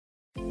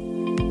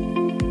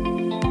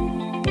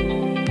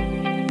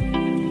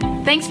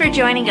Thanks for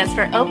joining us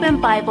for Open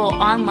Bible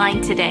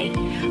Online today.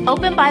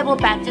 Open Bible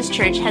Baptist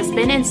Church has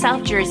been in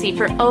South Jersey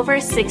for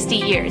over 60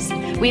 years.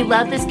 We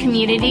love this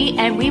community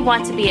and we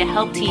want to be a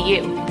help to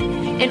you.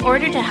 In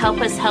order to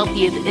help us help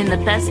you in the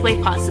best way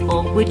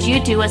possible, would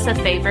you do us a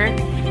favor?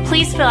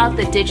 Please fill out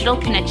the digital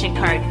connection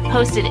card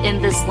posted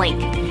in this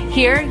link.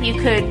 Here you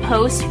could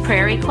post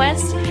prayer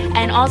requests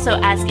and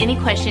also ask any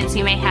questions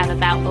you may have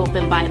about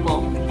Open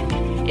Bible.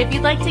 If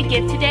you'd like to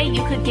give today,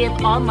 you could give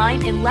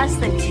online in less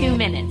than 2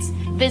 minutes.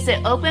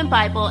 Visit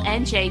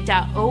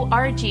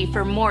openbiblenj.org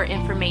for more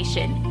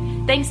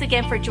information. Thanks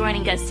again for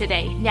joining us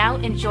today. Now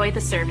enjoy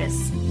the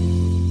service.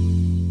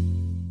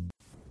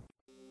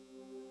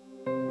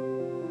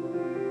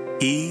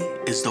 He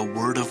is the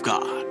Word of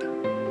God,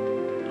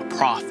 a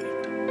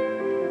prophet,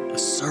 a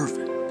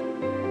servant.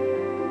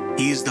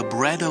 He is the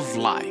bread of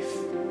life,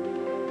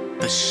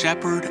 the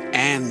shepherd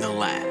and the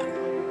lamb.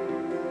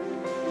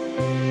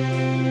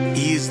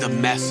 He is the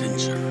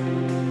messenger.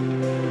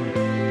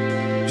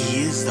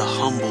 He is the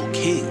humble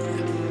king.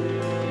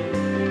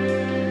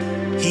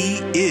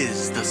 He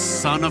is the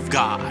Son of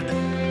God.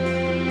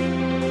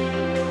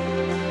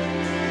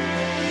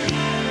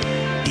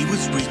 He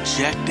was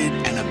rejected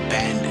and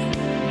abandoned.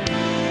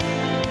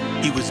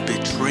 He was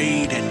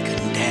betrayed and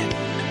condemned.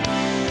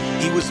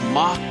 He was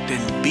mocked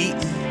and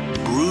beaten,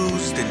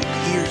 bruised and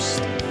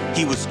pierced.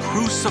 He was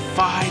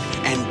crucified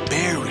and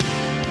buried.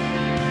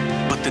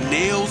 But the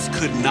nails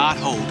could not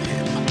hold him.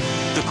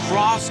 The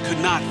cross could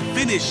not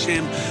finish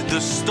him. The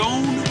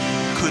stone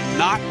could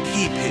not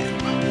keep him.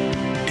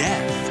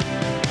 Death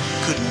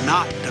could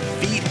not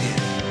defeat him.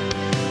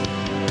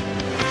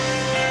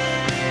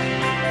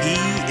 He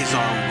is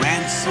our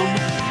ransom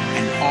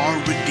and our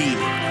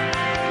redeemer.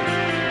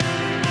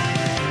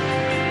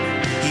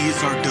 He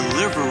is our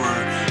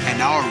deliverer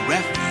and our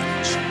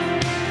refuge.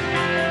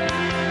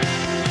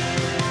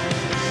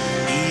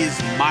 He is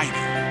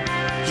mighty.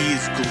 He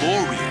is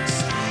glorious.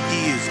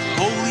 He is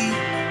holy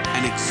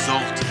and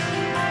exalted.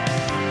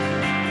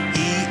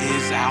 He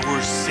is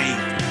our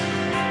Savior.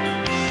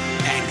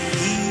 And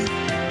He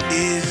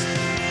is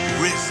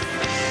risen.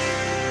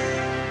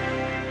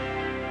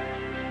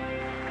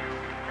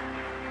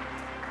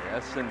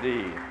 Yes,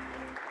 indeed.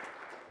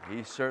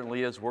 He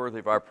certainly is worthy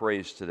of our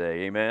praise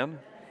today. Amen.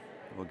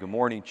 Well, good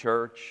morning,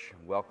 church.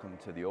 Welcome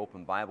to the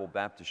Open Bible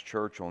Baptist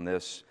Church on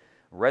this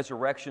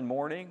resurrection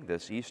morning,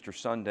 this Easter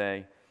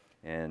Sunday.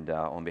 And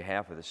on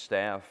behalf of the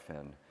staff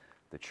and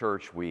the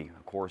church, we,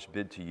 of course,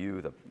 bid to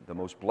you the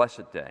most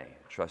blessed day.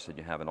 Trust that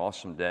you have an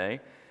awesome day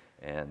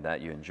and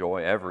that you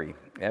enjoy every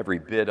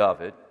bit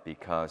of it,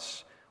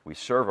 because we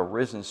serve a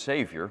risen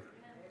Savior.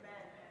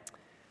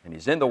 And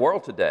He's in the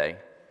world today.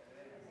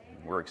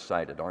 We're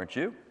excited, aren't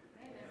you?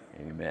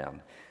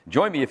 Amen.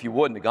 Join me, if you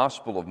would, in the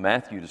Gospel of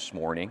Matthew this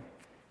morning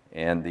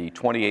and the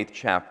 28th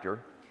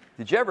chapter.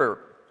 Did you ever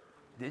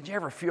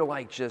feel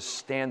like just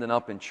standing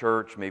up in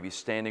church, maybe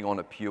standing on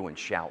a pew and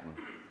shouting?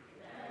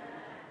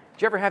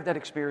 Did you ever have that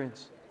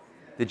experience?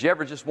 Did you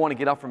ever just want to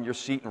get up from your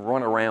seat and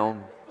run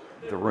around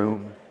the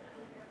room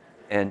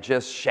and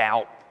just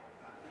shout?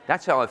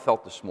 That's how I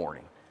felt this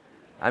morning.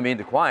 I mean,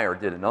 the choir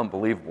did an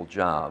unbelievable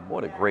job.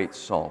 What a great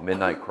song,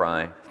 Midnight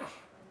Cry.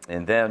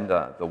 And then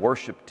the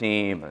worship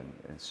team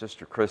and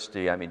Sister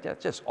Christy, I mean,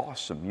 that's just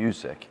awesome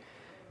music.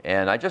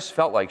 And I just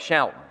felt like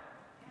shouting.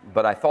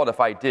 But I thought if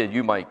I did,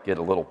 you might get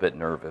a little bit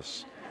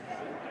nervous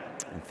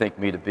and think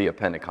me to be a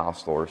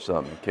Pentecostal or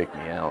something and kick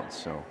me out.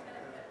 So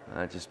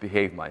I just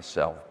behaved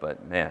myself.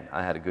 But man,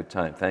 I had a good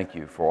time. Thank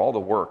you for all the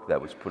work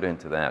that was put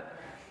into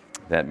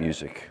that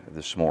music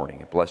this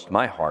morning. It blessed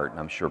my heart, and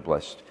I'm sure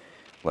blessed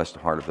the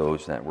heart of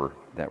those that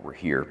were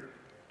here.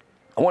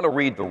 I want to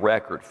read the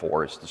record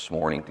for us this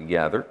morning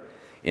together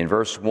in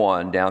verse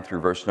 1 down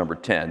through verse number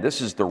 10.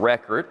 This is the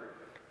record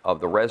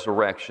of the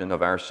resurrection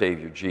of our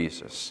Savior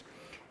Jesus.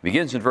 It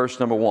begins in verse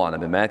number 1.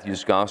 I'm in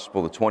Matthew's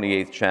Gospel, the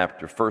 28th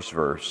chapter, first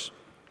verse.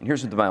 And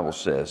here's what the Bible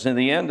says. In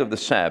the end of the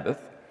Sabbath,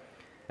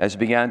 as it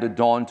began to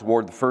dawn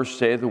toward the first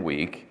day of the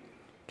week,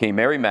 came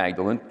Mary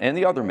Magdalene and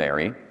the other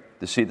Mary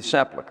to see the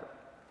sepulchre.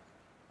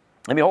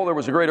 And behold, there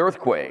was a great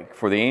earthquake,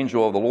 for the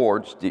angel of the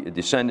Lord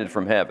descended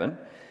from heaven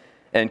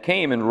and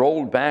came and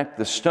rolled back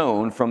the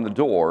stone from the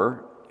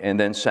door and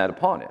then sat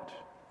upon it.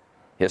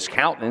 His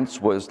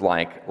countenance was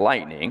like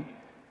lightning,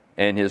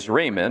 and his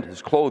raiment,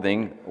 his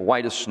clothing,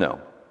 white as snow.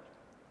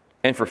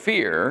 And for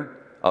fear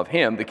of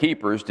him, the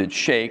keepers did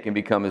shake and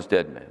become as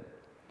dead men.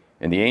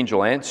 And the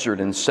angel answered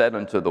and said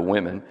unto the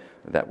women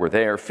that were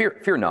there,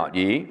 Fear not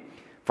ye,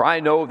 for I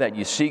know that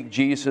ye seek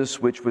Jesus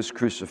which was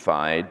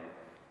crucified.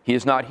 He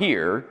is not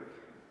here,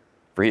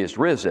 for he is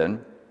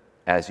risen,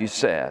 as he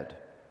said.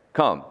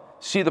 Come,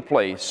 see the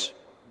place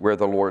where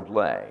the Lord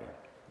lay.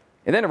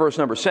 And then in verse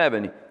number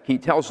 7, he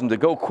tells them to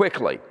go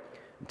quickly,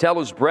 tell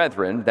his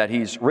brethren that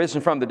he's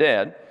risen from the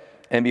dead,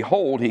 and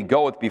behold, he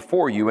goeth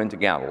before you into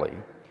Galilee.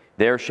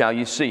 There shall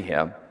you see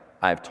him,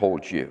 I have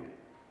told you.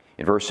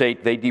 In verse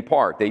 8, they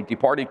depart. They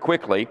departed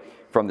quickly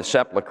from the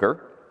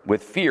sepulchre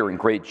with fear and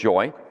great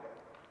joy,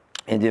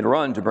 and did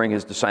run to bring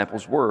his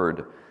disciples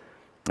word.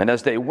 And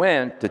as they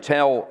went to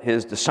tell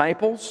his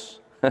disciples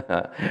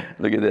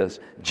Look at this.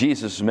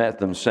 Jesus met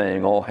them,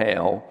 saying, "All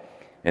hail."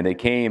 And they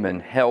came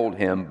and held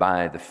him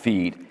by the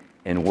feet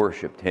and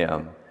worshiped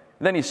him.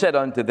 And then he said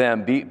unto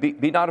them,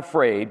 Be not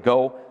afraid.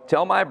 Go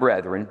tell my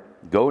brethren,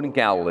 go to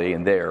Galilee,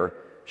 and there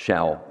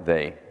shall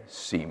they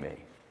see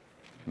me.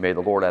 May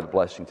the Lord add a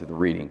blessing to the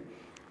reading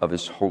of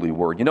his holy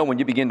word. You know, when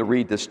you begin to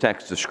read this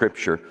text of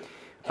Scripture,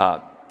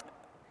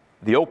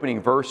 the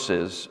opening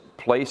verses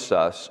place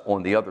us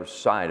on the other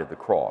side of the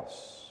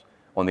cross,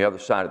 on the other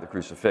side of the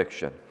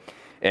crucifixion.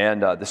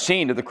 And the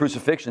scene of the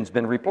crucifixion has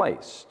been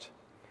replaced.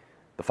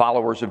 The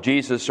followers of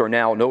Jesus are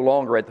now no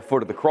longer at the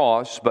foot of the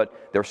cross,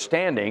 but they're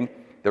standing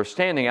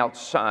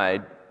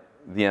outside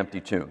the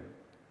empty tomb.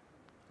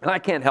 And I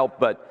can't help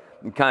but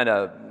kind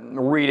of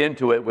read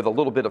into it with a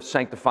little bit of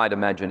sanctified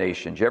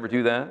imagination. Did you ever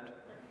do that?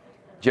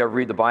 Did you ever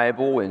read the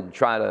Bible and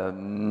try to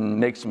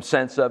make some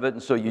sense of it,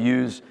 and so you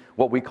use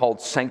what we called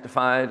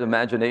sanctified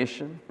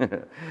imagination?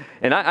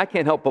 And I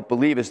can't help but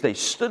believe as they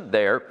stood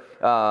there,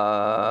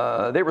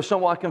 they were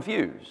somewhat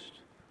confused.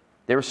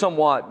 They were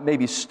somewhat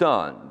maybe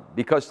stunned,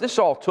 because this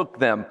all took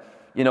them,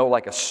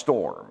 like a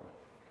storm,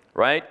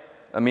 right?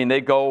 I mean,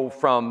 they go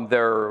from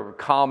their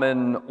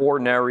common,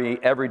 ordinary,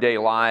 everyday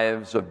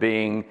lives of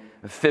being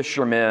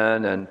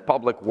fishermen and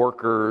public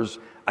workers,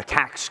 a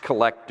tax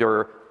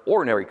collector,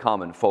 ordinary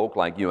common folk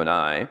like you and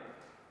I,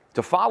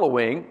 to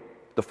following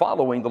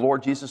the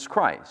Lord Jesus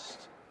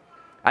Christ.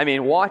 I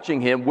mean,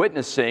 watching him,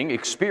 witnessing,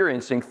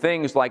 experiencing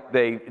things like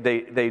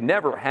they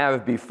never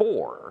have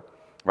before,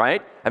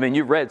 right? I mean,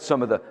 you've read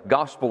some of the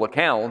gospel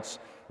accounts,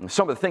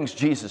 some of the things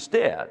Jesus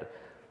did.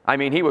 I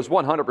mean, he was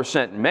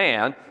 100%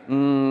 man,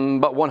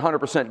 but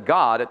 100%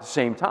 God at the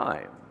same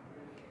time.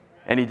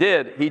 And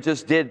he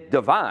just did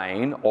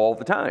divine all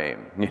the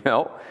time,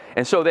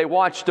 And so they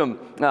watched him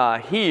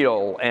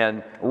heal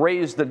and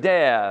raise the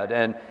dead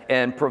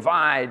and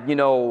provide,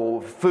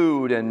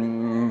 food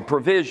and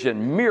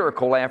provision,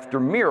 miracle after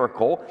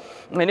miracle.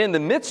 And in the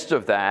midst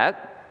of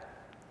that,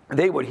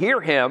 they would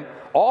hear him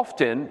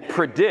often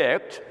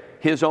predict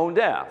his own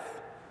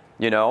death,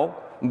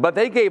 But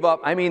they gave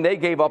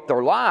up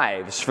their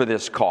lives for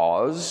this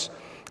cause.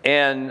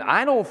 And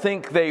I don't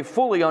think they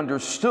fully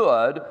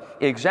understood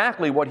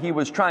exactly what he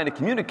was trying to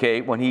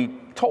communicate when he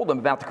told them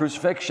about the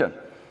crucifixion.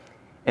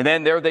 And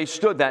then there they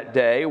stood that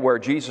day where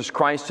Jesus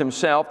Christ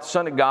himself, the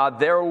Son of God,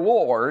 their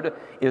Lord,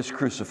 is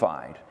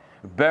crucified,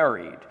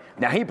 buried.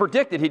 Now, he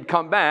predicted he'd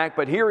come back,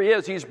 but here he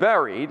is, he's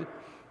buried,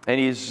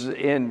 and he's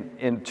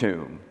in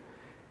tomb.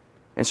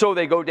 And so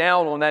they go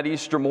down on that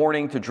Easter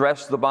morning to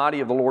dress the body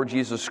of the Lord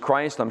Jesus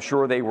Christ. I'm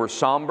sure they were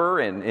somber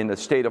and in a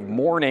state of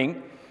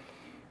mourning.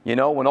 When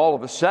all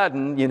of a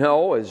sudden,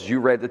 as you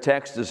read the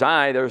text as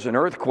there's an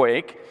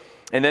earthquake,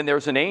 and then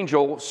there's an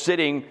angel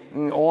sitting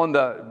on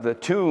the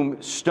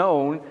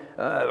tombstone,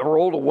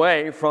 rolled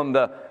away from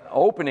the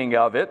opening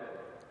of it.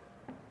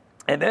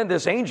 And then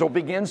this angel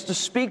begins to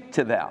speak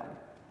to them.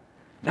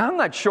 Now, I'm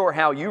not sure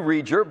how you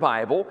read your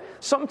Bible.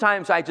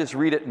 Sometimes I just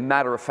read it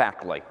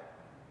matter-of-factly.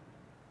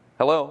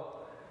 Hello?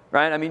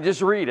 Right? I mean,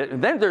 just read it.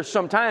 And then there's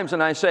some times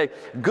and I say,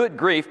 good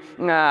grief,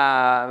 what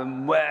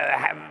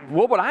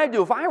would I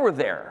do if I were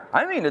there?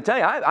 I mean, to tell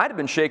you, I'd have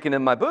been shaking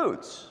in my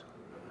boots.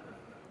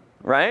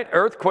 Right?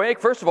 Earthquake.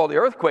 First of all, the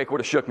earthquake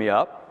would have shook me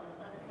up.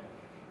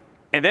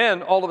 And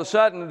then all of a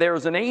sudden,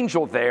 there's an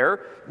angel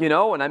there,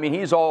 and I mean,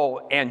 he's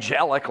all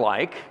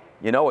angelic-like,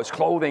 his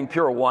clothing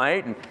pure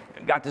white, and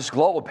got this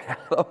glow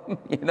about him,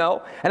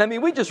 And I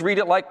mean, we just read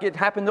it like it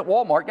happened at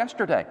Walmart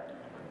yesterday.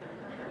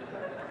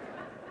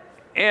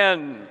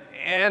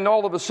 And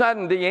all of a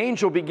sudden, the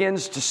angel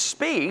begins to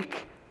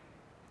speak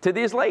to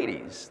these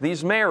ladies,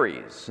 these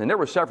Marys. And there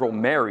were several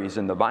Marys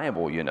in the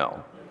Bible,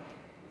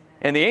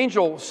 And the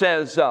angel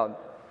says to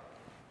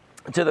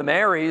the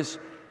Marys,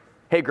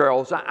 hey,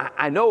 girls,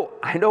 I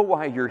know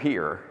why you're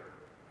here.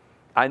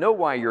 I know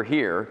why you're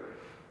here,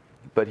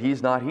 but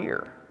he's not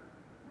here.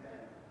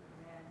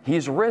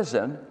 He's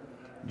risen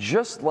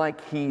just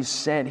like he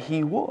said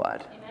he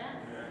would.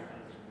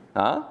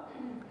 Huh?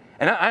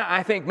 And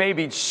I think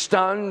maybe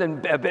stunned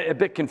and a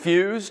bit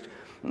confused,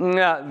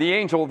 the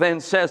angel then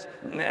says,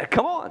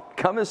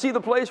 come and see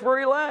the place where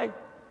he lay.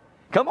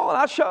 Come on,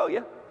 I'll show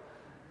you.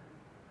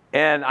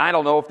 And I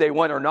don't know if they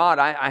went or not.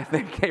 I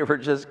think they were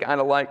just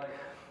kind of like,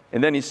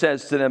 and then he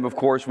says to them, of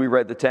course, we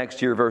read the text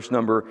here, verse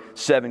number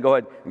 7, go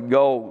ahead,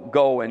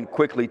 go and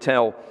quickly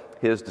tell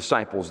his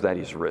disciples that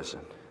he's risen.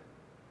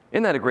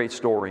 Isn't that a great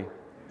story?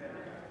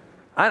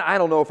 I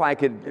don't know if I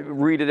could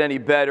read it any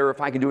better,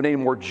 if I can do it any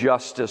more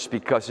justice,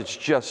 because it's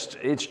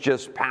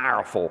just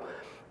powerful.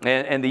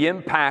 And the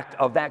impact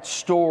of that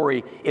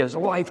story is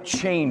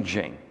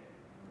life-changing,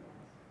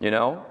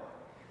 But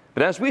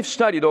as we've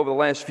studied over the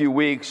last few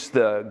weeks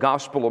the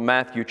Gospel of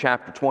Matthew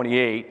chapter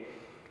 28,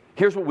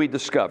 here's what we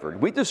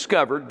discovered. We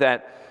discovered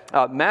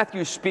that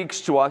Matthew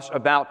speaks to us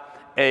about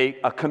a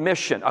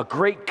commission, a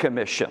great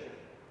commission.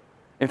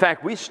 In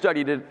fact, we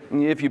studied it,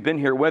 if you've been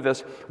here with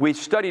us, we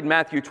studied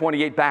Matthew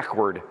 28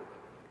 backward.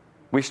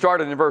 We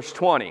started in verse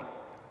 20. You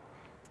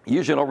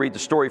usually don't read the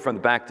story from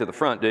the back to the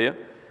front, do you?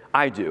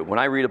 I do. When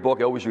I read a book,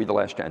 I always read the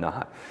last chapter.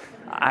 No,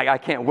 I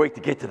can't wait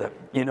to get to the,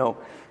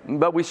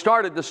 But we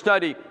started the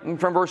study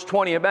from verse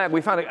 20 and back.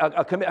 We found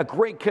a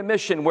great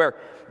commission where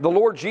the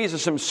Lord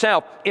Jesus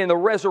himself, in the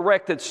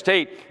resurrected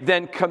state,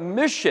 then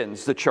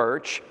commissions the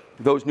church,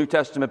 those New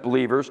Testament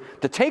believers,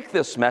 to take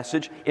this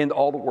message into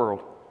all the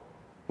world.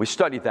 We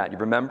studied that, you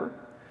remember?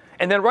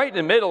 And then right in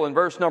the middle, in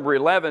verse number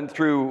 11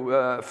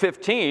 through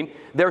 15,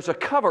 there's a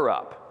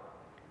cover-up.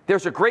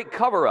 There's a great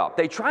cover-up.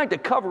 They tried to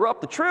cover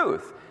up the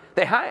truth.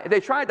 They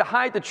tried to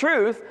hide the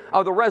truth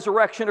of the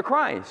resurrection of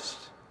Christ.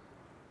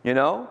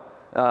 Didn't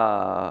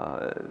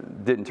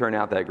turn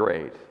out that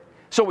great.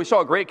 So we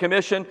saw a great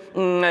commission,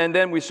 and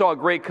then we saw a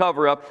great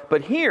cover-up.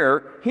 But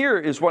here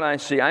is what I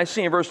see. I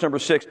see in verse number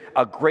 6,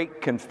 a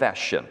great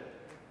confession.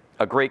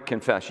 A great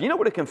confession. You know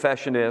what a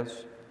confession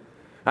is?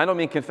 I don't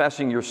mean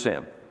confessing your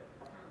sin.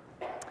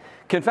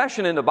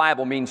 Confession in the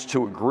Bible means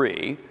to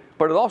agree,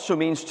 but it also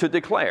means to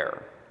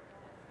declare.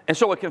 And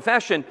so a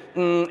confession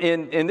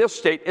in this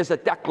state is a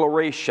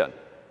declaration.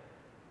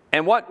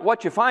 And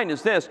what you find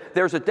is this: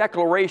 there's a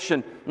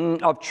declaration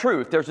of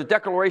truth. There's a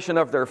declaration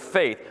of their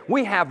faith.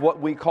 We have what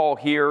we call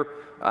here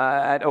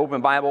at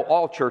Open Bible,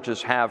 all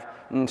churches have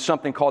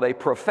something called a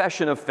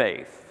profession of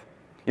faith.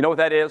 You know what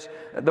that is?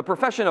 The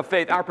profession of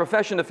faith, our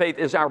profession of faith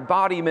is our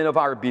embodiment of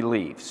our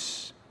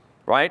beliefs.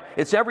 Right?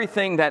 It's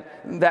everything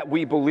that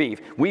we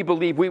believe. We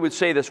would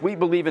say this: we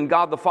believe in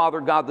God the Father,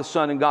 God the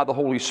Son, and God the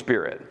Holy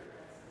Spirit.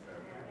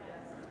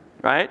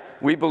 Right?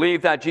 We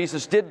believe that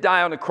Jesus did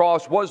die on the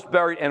cross, was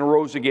buried, and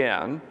rose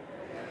again.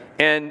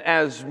 And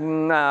as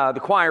the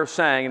choir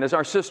sang, and as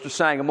our sister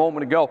sang a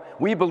moment ago,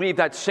 we believe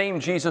that same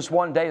Jesus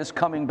one day is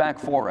coming back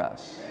for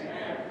us.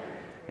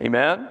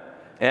 Amen?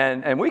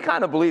 And we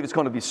kind of believe it's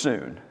going to be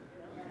soon.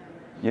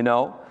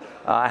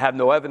 I have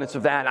no evidence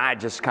of that. I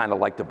just kind of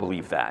like to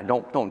believe that.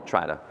 Don't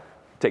try to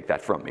take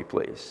that from me,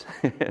 please.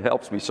 It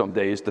helps me some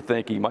days to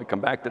think he might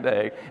come back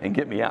today and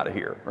get me out of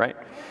here, right?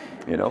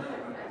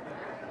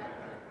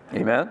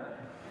 Amen?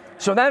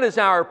 So that is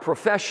our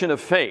profession of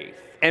faith.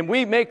 And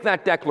we make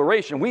that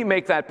declaration. We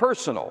make that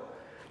personal.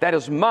 That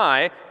is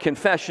my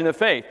confession of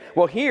faith.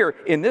 Well, here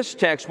in this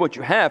text, what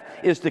you have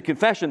is the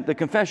confession. The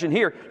confession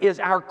here is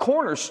our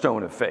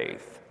cornerstone of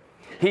faith.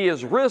 He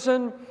is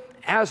risen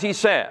as he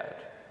said.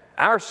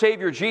 Our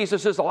Savior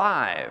Jesus is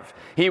alive.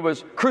 He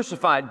was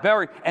crucified,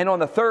 buried, and on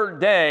the third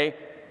day,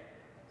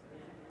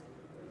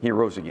 he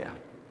rose again.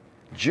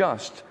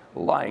 Just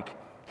like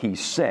he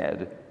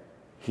said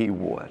he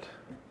would.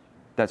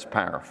 That's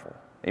powerful.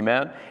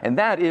 Amen? And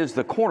that is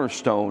the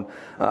cornerstone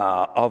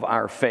of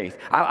our faith.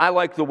 I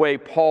like the way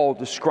Paul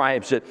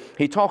describes it.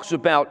 He talks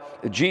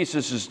about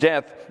Jesus'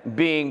 death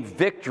being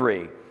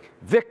victory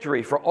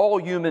for all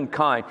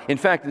humankind. In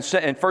fact,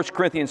 in 1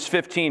 Corinthians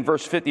 15,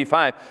 verse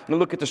 55, and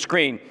look at the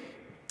screen.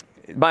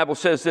 The Bible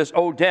says this: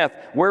 O death,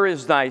 where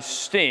is thy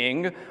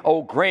sting?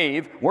 O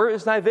grave, where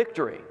is thy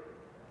victory?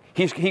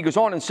 He goes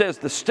on and says,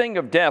 the sting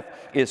of death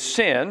is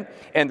sin,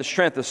 and the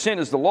strength of sin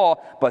is the law,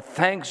 but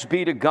thanks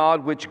be to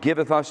God which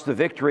giveth us the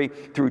victory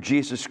through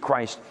Jesus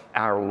Christ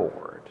our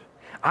Lord.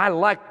 I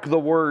like the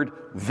word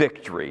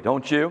victory,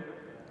 don't you?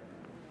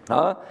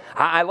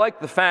 I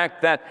like the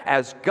fact that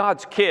as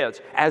God's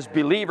kids, as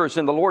believers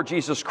in the Lord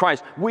Jesus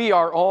Christ, we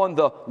are on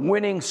the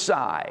winning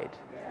side.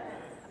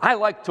 I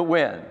like to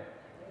win.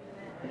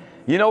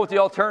 You know what the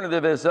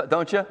alternative is,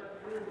 don't you?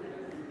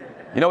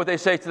 You know what they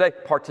say today?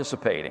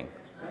 Participating.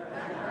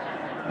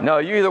 No,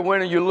 you either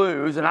win or you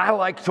lose, and I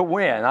like to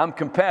win. I'm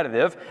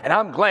competitive, and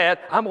I'm glad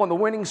I'm on the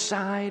winning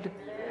side.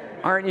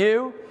 Aren't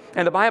you?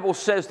 And the Bible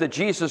says that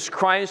Jesus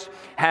Christ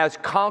has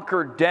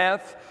conquered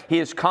death. He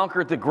has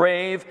conquered the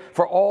grave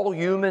for all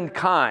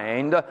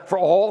humankind, for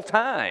all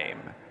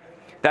time.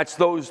 That's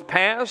those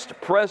past,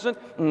 present,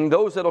 and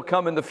those that will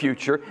come in the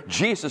future.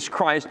 Jesus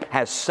Christ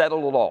has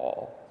settled it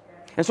all.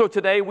 And so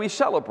today we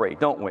celebrate,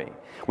 don't we?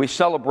 We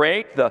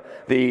celebrate the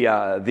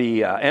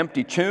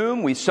empty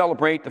tomb. We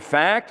celebrate the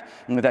fact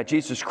that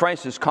Jesus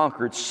Christ has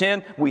conquered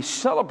sin. We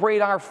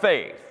celebrate our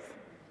faith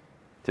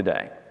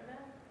today.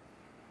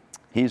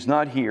 He's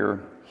not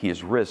here. He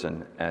is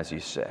risen, as he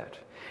said.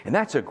 And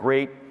that's a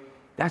great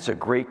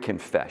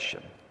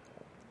confession.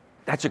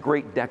 That's a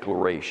great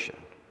declaration,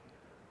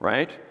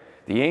 right?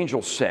 The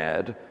angel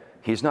said,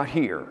 he's not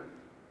here.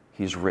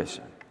 He's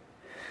risen.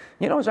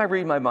 As I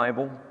read my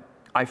Bible,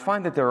 I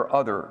find that there are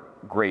other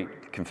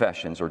great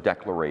confessions or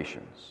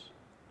declarations.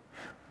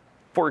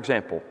 For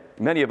example,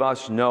 many of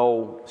us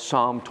know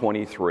Psalm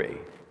 23,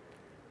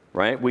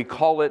 right? We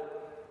call it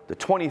the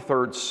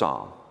 23rd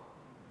Psalm.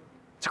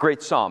 It's a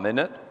great psalm, isn't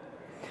it?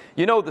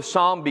 You know, the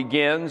psalm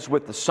begins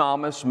with the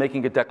psalmist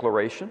making a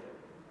declaration.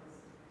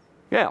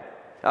 Yeah.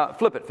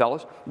 Flip it,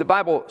 fellas. The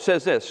Bible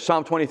says this,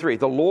 Psalm 23,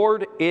 the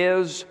Lord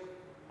is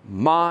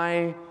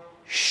my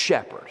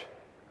shepherd.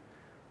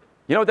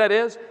 You know what that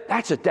is?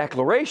 That's a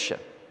declaration.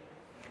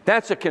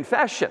 That's a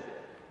confession.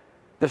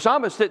 The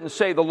psalmist didn't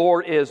say the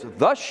Lord is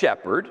the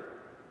shepherd.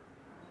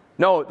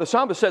 No, the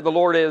psalmist said the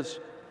Lord is,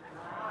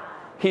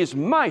 he's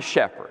my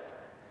shepherd.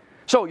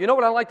 So, you know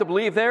what I like to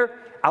believe there?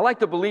 I like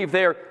to believe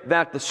there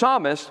that the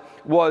psalmist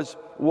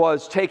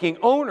was taking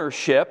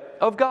ownership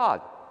of God.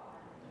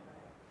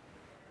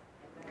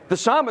 The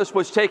psalmist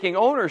was taking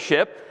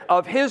ownership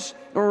of his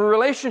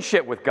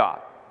relationship with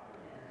God.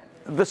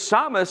 The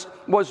psalmist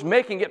was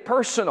making it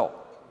personal.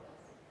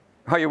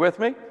 Are you with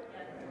me?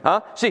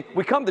 Huh? See,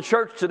 we come to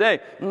church today.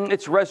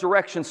 It's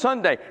Resurrection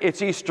Sunday.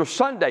 It's Easter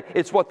Sunday.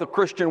 It's what the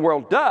Christian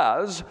world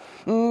does.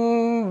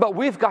 But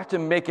we've got to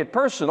make it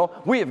personal.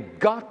 We have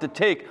got to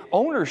take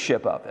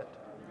ownership of it.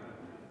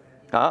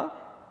 Huh?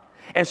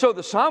 And so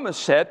the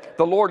psalmist said,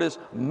 the Lord is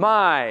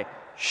my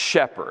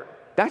shepherd.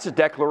 That's a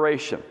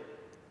declaration.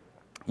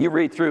 You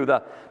read through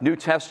the New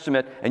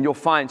Testament and you'll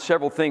find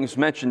several things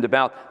mentioned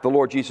about the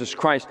Lord Jesus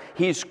Christ.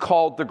 He's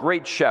called the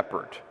great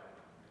shepherd.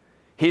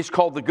 He's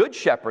called the good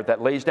shepherd that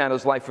lays down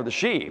his life for the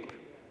sheep.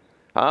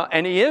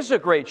 And he is a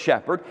great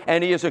shepherd,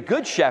 and he is a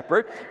good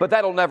shepherd, but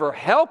that'll never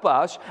help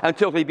us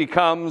until he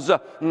becomes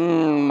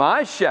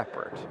my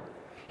shepherd.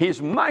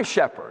 He's my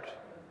shepherd.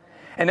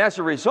 And as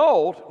a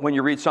result, when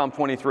you read Psalm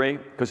 23,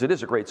 because it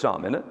is a great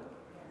psalm, isn't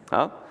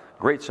it?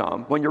 Great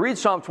psalm. When you read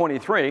Psalm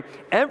 23,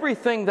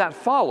 everything that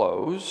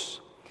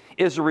follows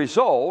is a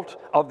result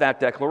of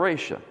that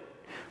declaration.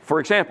 For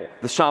example,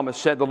 the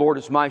psalmist said, the Lord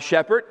is my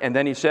shepherd, and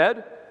then he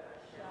said,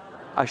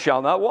 I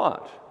shall not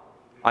want.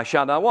 I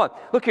shall not want.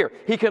 Look here,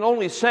 he can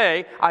only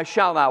say, I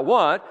shall not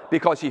want,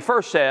 because he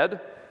first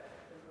said,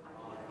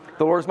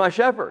 the Lord is my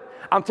shepherd.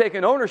 I'm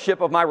taking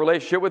ownership of my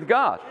relationship with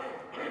God.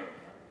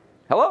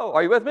 Hello,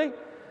 are you with me?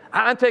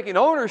 I'm taking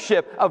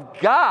ownership of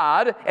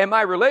God and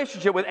my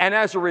relationship with, and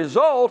as a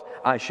result,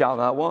 I shall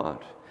not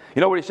want.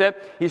 You know what he said?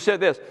 He said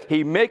this,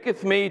 He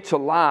maketh me to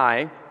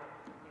lie.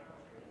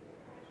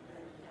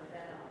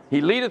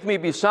 He leadeth me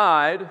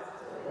beside.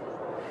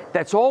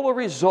 That's all a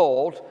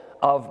result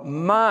of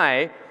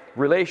my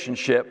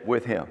relationship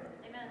with Him.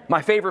 Amen.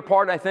 My favorite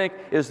part, I think,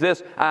 is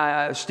this.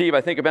 Steve,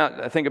 I think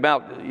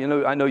about, you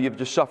know, I know you've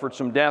just suffered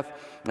some death.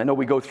 I know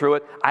we go through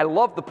it. I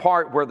love the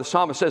part where the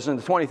psalmist says in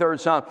the 23rd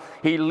Psalm,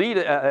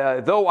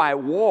 though I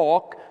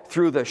walk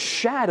through the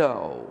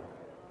shadow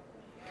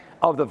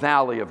of the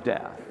valley of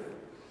death.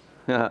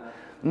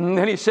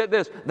 And he said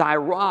this, thy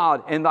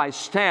rod and thy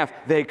staff,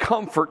 they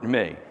comfort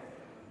me.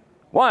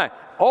 Why?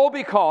 All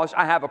because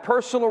I have a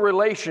personal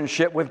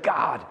relationship with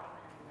God.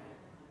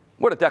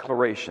 What a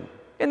declaration.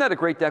 Isn't that a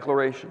great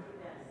declaration?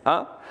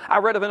 Huh? I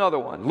read of another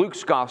one,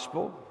 Luke's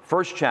Gospel,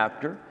 1st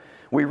chapter.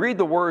 We read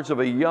the words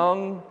of a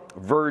young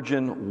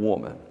virgin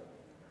woman.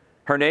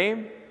 Her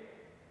name?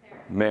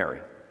 Mary.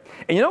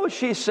 And you know what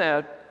she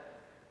said?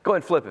 Go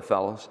ahead and flip it,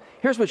 fellas.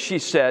 Here's what she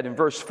said in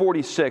verse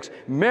 46.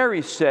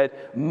 Mary said,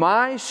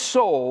 my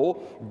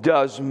soul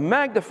does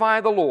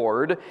magnify the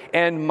Lord,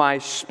 and my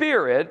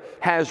spirit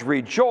has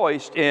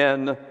rejoiced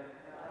in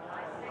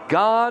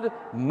God,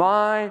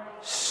 my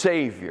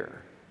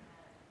Savior.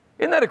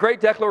 Isn't that a great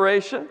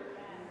declaration?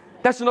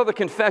 That's another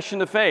confession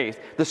of faith.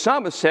 The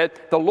psalmist said,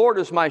 the Lord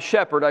is my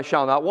shepherd, I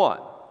shall not want.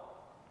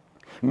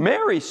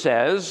 Mary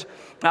says,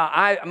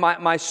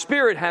 my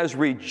spirit has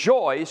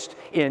rejoiced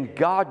in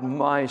God,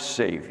 my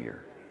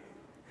Savior.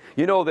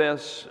 You know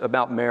this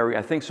about Mary.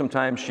 I think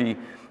sometimes she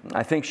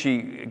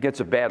gets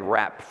a bad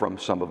rap from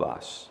some of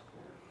us.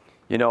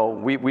 You know,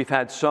 we've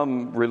had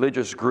some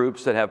religious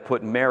groups that have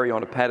put Mary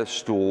on a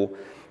pedestal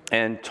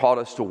and taught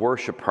us to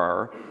worship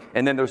her.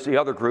 And then there's the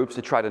other groups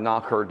that try to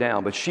knock her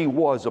down. But she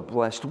was a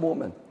blessed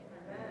woman.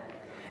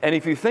 And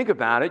if you think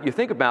about it, you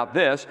think about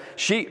this,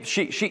 she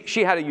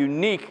had a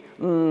unique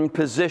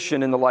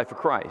position in the life of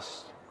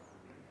Christ.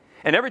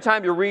 And every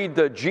time you read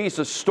the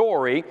Jesus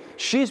story,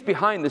 she's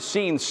behind the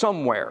scenes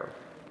somewhere.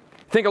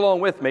 Think along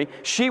with me.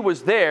 She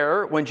was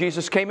there when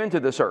Jesus came into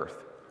this earth.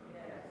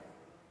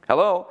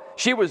 Hello?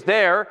 She was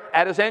there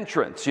at his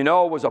entrance. You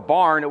know, it was a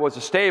barn, it was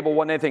a stable,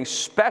 wasn't anything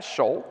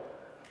special.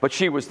 But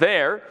she was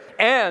there,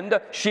 and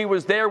she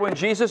was there when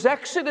Jesus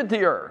exited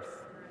the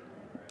earth.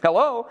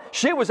 Hello?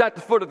 She was at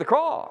the foot of the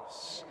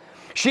cross.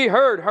 She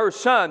heard her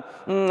son,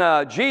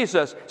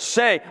 Jesus,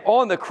 say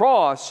on the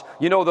cross,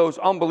 you know, those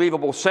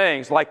unbelievable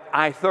sayings like,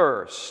 I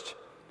thirst.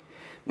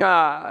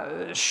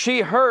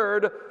 She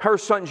heard her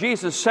son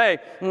Jesus say,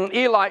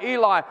 Eli,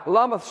 Eli,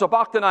 lama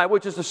sabachthani,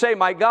 which is to say,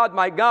 my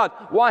God,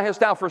 why hast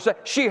thou forsaken?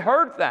 She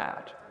heard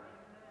that.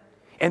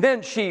 And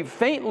then she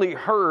faintly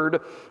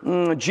heard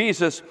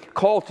Jesus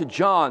call to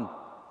John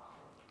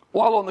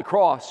while on the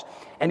cross.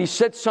 And he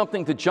said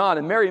something to John.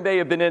 And Mary may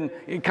have been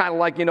in kind of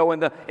like, you know, in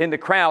the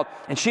crowd.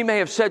 And she may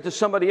have said to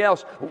somebody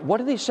else, what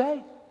did he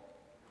say?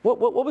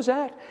 What was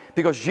that?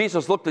 Because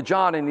Jesus looked at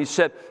John and he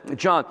said,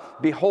 John,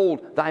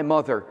 behold thy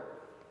mother.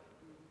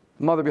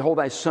 Mother, behold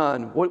thy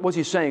son. What was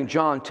he saying?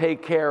 John,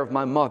 take care of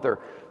my mother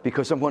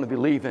because I'm going to be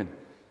leaving.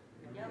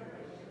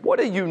 What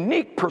a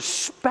unique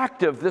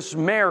perspective this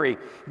Mary,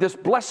 this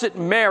blessed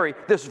Mary,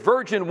 this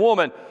virgin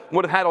woman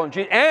would have had on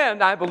Jesus.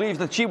 And I believe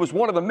that she was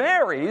one of the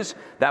Marys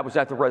that was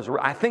at the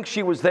resurrection. I think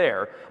she was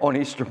there on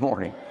Easter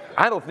morning.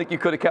 I don't think you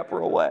could have kept her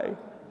away.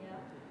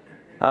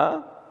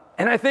 Huh?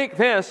 And I think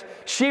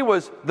she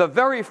was the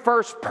very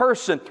first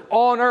person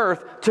on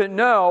earth to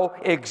know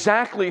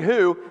exactly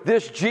who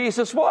this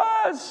Jesus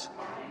was.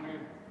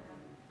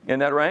 Isn't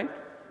that right?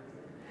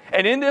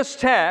 And in this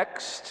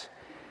text,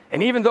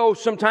 and even though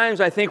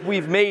sometimes I think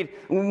we've made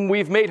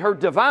her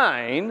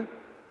divine,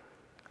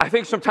 I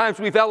think sometimes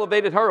we've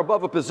elevated her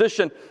above a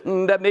position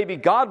that maybe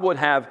God would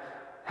have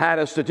had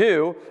us to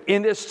do.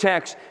 In this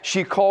text,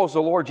 she calls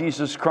the Lord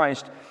Jesus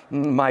Christ,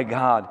 my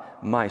God,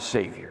 my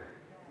Savior.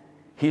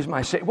 He's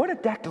my Savior. What a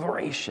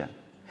declaration.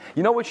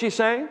 You know what she's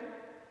saying?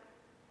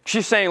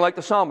 She's saying, like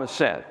the psalmist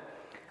said,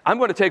 I'm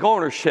going to take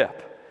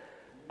ownership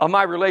of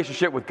my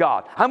relationship with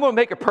God. I'm going to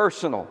make it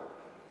personal.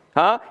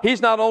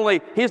 He's not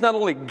only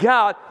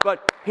God,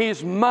 but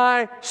He's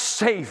my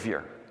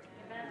Savior.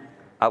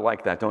 I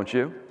like that, don't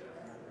you?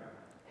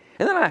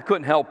 And then I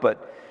couldn't help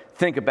but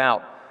think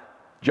about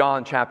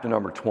John chapter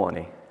number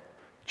 20.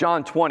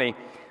 John 20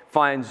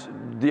 finds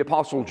the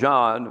Apostle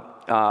John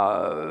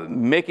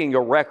making a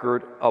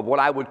record of what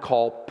I would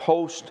call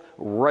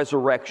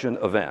post-resurrection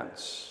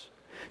events.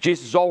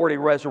 Jesus is already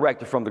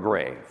resurrected from the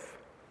grave,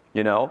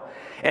 you know.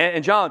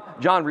 And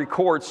John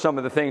records some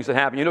of the things that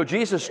happened. You know,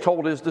 Jesus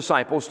told His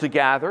disciples to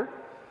gather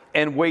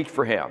and wait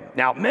for Him.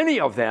 Now, many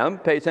of them,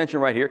 pay attention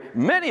right here,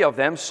 many of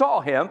them saw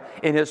Him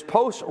in His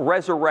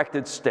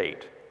post-resurrected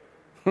state.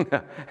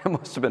 It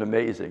must have been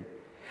amazing.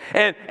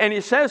 And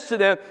He says to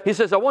them, He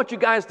says, I want you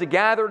guys to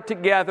gather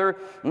together,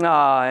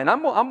 and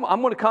I'm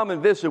going to come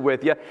and visit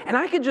with you. And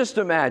I could just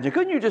imagine,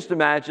 couldn't you just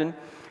imagine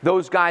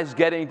those guys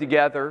getting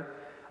together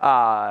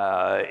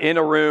in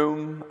a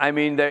room? I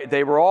mean,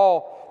 they were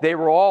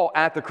all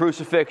at the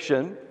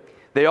crucifixion.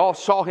 They all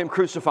saw Him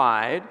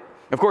crucified.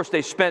 Of course,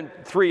 they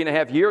spent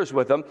 3.5 years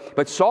with Him,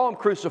 but saw Him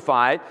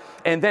crucified,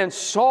 and then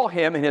saw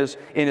Him in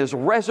his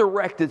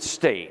resurrected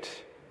state.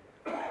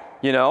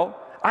 You know,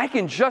 I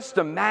can just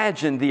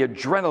imagine the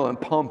adrenaline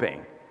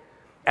pumping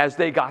as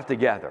they got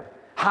together.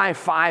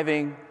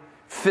 High-fiving,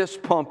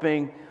 fist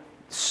pumping,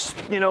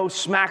 you know,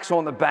 smacks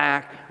on the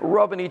back,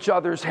 rubbing each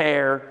other's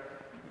hair.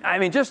 I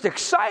mean, just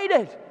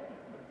excited,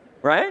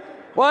 right?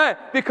 Why?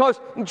 Because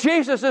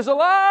Jesus is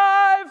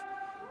alive,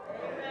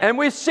 and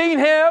we've seen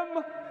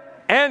Him,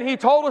 and He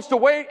told us to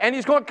wait, and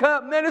He's going to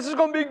come. Man, this is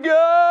going to be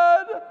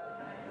good.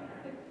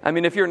 I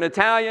mean, if you're an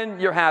Italian,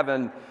 you're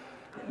having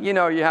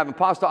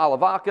pasta alla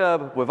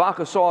vodka with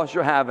vodka sauce.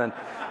 You're having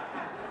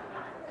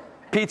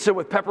pizza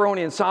with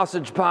pepperoni and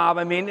sausage, Bob.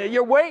 I mean,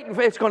 you're waiting.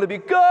 It's going to be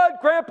good.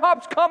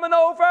 Grandpa's coming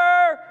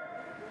over.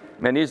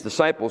 Man, these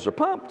disciples are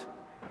pumped.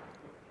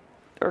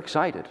 They're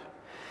excited.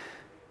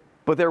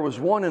 But there was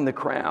one in the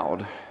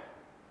crowd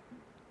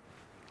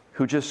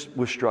who just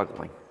was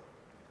struggling.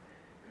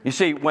 You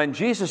see, when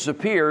Jesus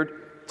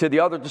appeared to the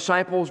other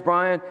disciples,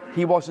 Brian,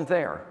 He wasn't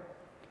there.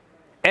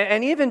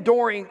 And even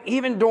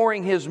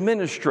during His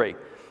ministry,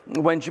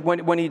 when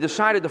He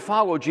decided to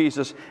follow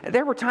Jesus,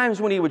 there were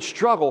times when He would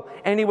struggle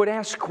and He would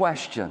ask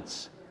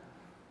questions.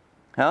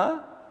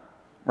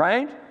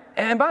 Right?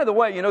 And by the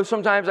way, you know,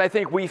 sometimes I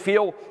think we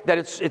feel that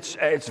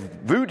it's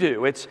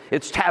voodoo, it's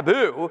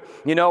taboo,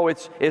 you know,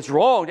 it's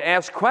wrong to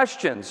ask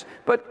questions.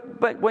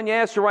 But when you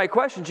ask the right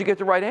questions, you get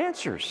the right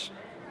answers.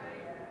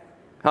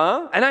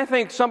 And I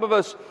think some of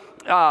us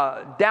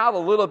doubt a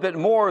little bit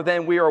more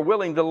than we are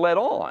willing to let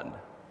on.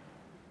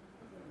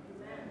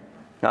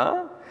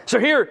 So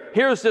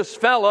here's this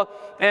fella,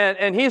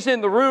 and he's in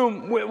the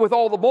room with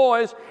all the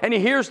boys, and he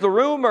hears the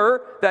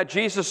rumor that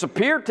Jesus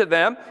appeared to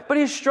them, but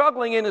he's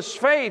struggling in his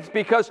faith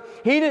because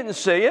he didn't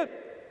see it.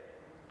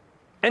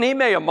 And he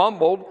may have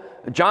mumbled,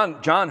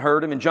 John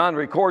heard him, and John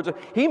records it.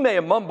 He may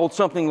have mumbled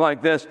something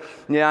like this,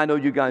 yeah, I know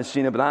you guys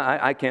seen it, but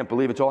I can't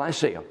believe it until I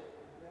see him.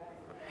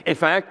 In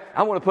fact,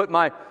 I want to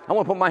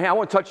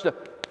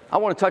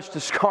touch the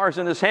scars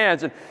in his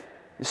hands and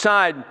his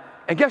side,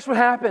 and guess what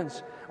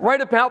happens? Right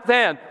about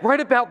then,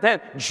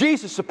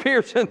 Jesus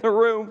appears in the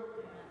room,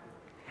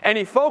 and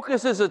He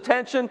focuses His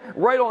attention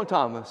right on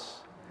Thomas.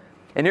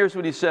 And here's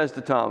what He says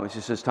to Thomas.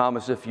 He says,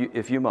 Thomas,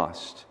 if you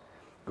must,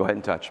 go ahead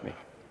and touch me.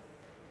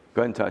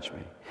 Go ahead and touch me.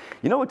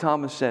 You know what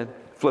Thomas said?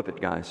 Flip it,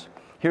 guys.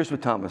 Here's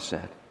what Thomas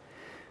said.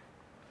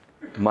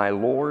 My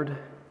Lord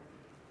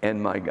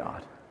and my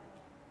God.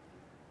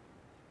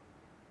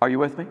 Are you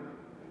with me?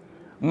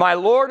 My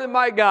Lord and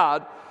my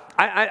God.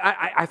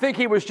 I think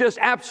he was just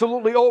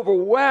absolutely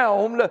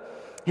overwhelmed.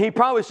 He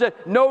probably said,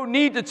 no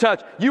need to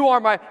touch. You are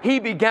my... He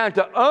began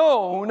to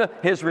own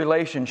his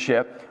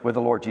relationship with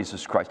the Lord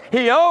Jesus Christ.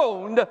 He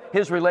owned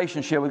his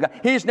relationship with God.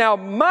 He's now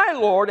my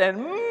Lord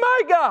and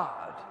my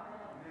God.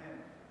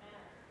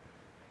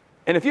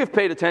 And if you've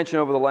paid attention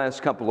over the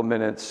last couple of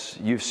minutes,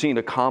 you've seen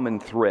a common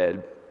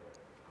thread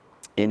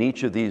in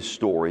each of these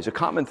stories, a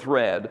common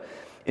thread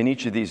in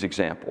each of these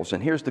examples.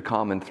 And here's the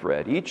common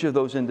thread. Each of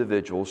those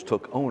individuals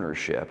took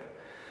ownership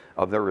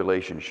of their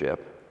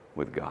relationship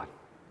with God.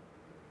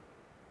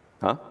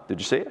 Did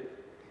you see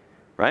it?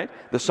 Right?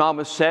 The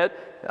psalmist said,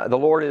 the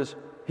Lord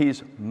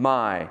He's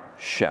my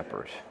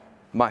shepherd.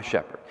 My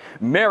shepherd.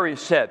 Mary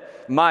said,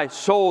 my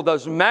soul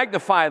does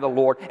magnify the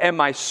Lord, and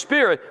my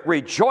spirit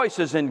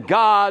rejoices in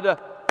God,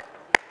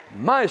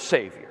 my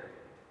Savior.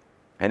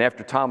 And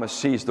after Thomas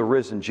sees the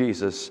risen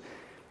Jesus,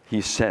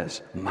 he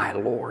says, "My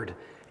Lord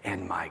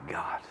and my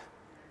God."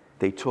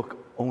 They took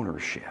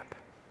ownership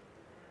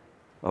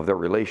of their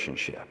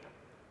relationship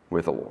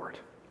with the Lord.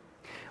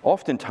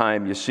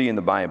 Oftentimes, you see in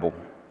the Bible,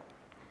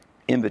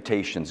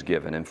 invitations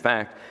given. In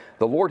fact,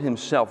 the Lord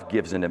himself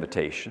gives an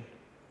invitation.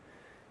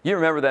 You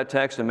remember that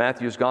text in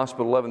Matthew's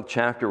Gospel, 11th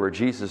chapter, where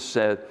Jesus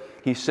said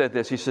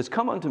this, he says,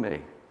 "Come unto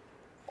me,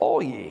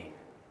 all ye."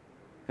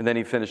 And then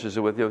he finishes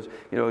it with,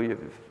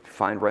 you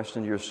find rest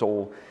in your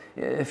soul.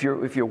 If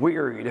you're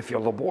wearied, if you're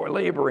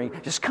laboring,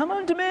 just come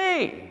unto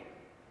me.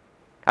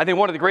 I think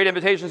one of the great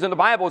invitations in the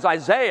Bible is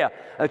Isaiah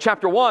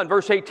chapter 1,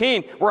 verse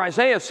 18, where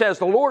Isaiah says,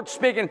 the Lord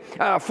speaking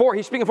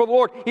he's speaking for the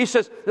Lord. He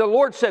says, the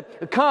Lord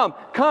said, "Come,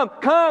 come,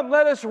 come,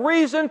 let us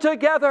reason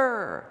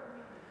together.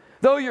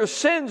 Though your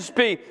sins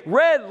be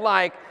red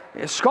like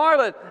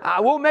scarlet,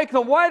 I will make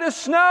them white as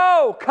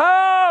snow.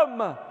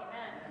 Come." Amen.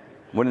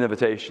 What an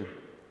invitation.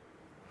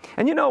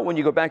 And when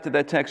you go back to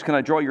that text, can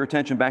I draw your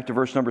attention back to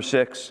verse number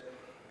 6?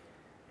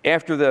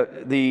 After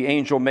the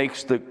angel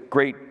makes the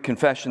great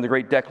confession, the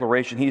great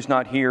declaration, he's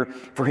not here,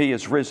 for he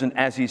is risen,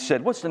 as he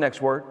said. What's the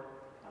next word?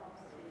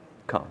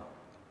 Come.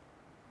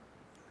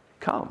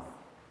 Come.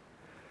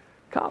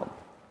 Come.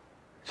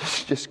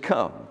 Just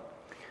come.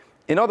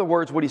 In other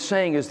words, what he's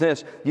saying is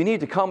this: you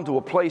need to come to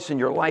a place in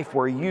your life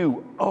where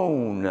you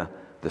own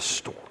the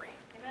story.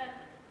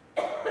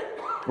 Amen.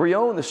 Where you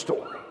own the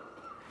story.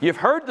 You've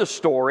heard the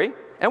story,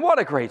 and what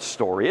a great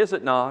story, is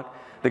it not?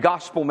 The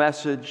gospel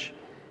message.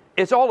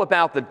 It's all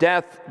about the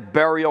death,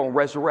 burial, and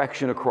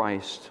resurrection of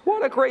Christ.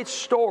 What a great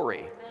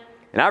story.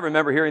 And I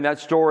remember hearing that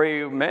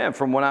story,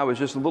 from when I was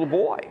just a little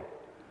boy.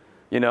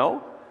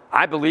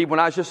 I believed when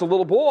I was just a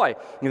little boy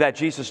that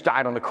Jesus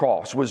died on the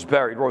cross, was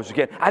buried, rose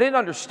again. I didn't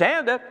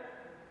understand it.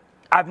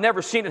 I've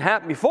never seen it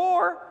happen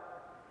before.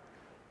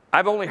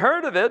 I've only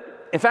heard of it.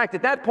 In fact,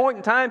 at that point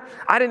in time,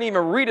 I didn't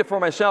even read it for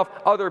myself.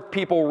 Other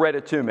people read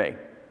it to me.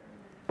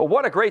 But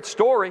what a great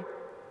story.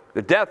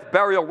 The death,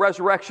 burial,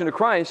 resurrection of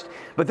Christ.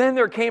 But then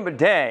there came a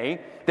day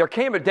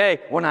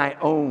when I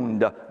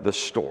owned the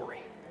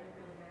story.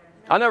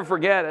 I'll never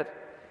forget it.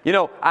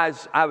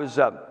 I was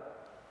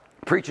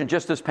preaching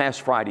just this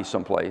past Friday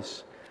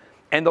someplace,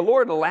 and the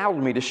Lord allowed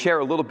me to share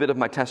a little bit of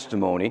my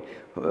testimony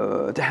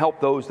to help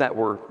those that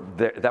were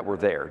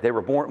there. They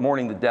were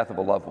mourning the death of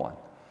a loved one.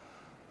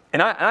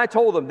 And I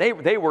told them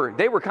they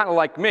were kind of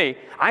like me.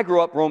 I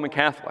grew up Roman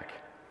Catholic.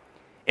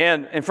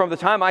 And from the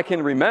time I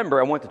can remember,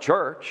 I went to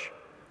church.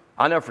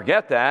 I'll never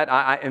forget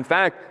that. In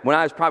fact, when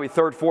I was probably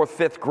 3rd, 4th,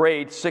 5th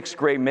grade, 6th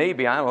grade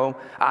maybe, I don't know,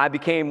 I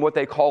became what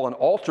they call an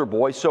altar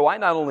boy. So I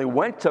not only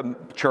went to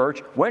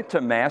church, went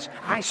to Mass,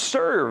 I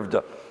served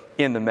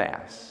in the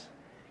Mass.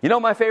 You know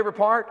my favorite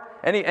part?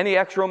 Any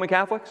ex-Roman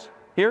Catholics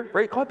here?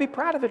 Right? Go ahead, be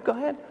proud of it. Go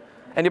ahead.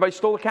 Anybody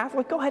still a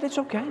Catholic? Go ahead, it's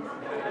okay.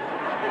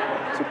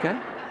 It's okay.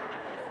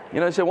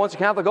 They say once a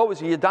Catholic,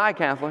 always you die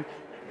Catholic.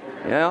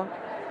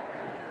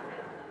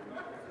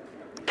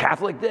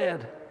 Catholic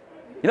dead.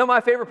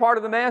 My favorite part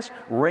of the Mass?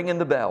 Ringing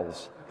the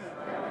bells.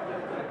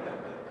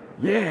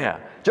 Yeah.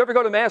 Did you ever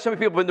go to Mass? How many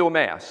people have been to a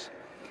Mass?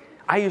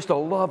 I used to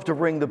love to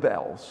ring the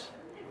bells.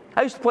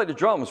 I used to play the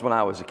drums when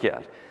I was a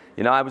kid.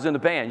 I was in the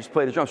band, I used to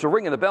play the drums. So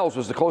ringing the bells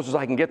was the closest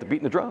I can get to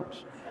beating the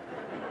drums.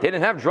 They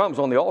didn't have drums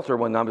on the altar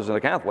when I was in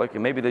a Catholic,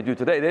 and maybe they do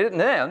today. They didn't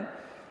then,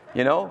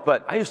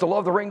 but I used to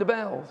love to ring the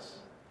bells.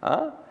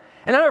 And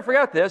I never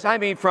forgot this.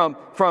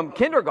 From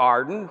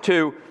kindergarten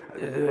to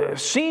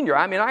senior,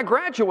 I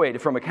graduated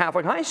from a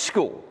Catholic high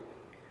school.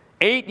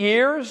 8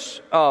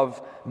 years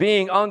of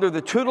being under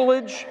the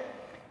tutelage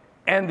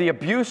and the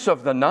abuse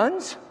of the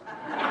nuns.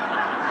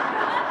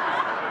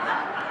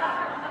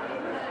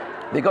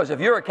 Because if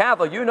you're a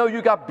Catholic,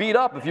 you got beat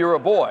up if you were a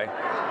boy.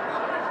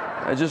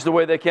 That's just the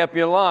way they kept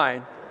you in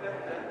line.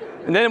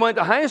 And then I went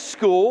to high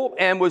school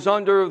and was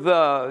under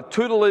the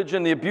tutelage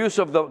and the abuse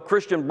of the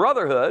Christian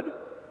Brotherhood.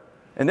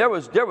 And there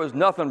was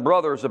nothing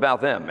brothers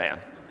about them, man.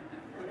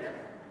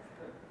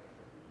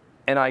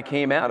 And I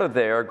came out of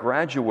there,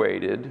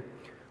 graduated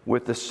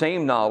with the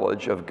same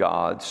knowledge of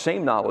God,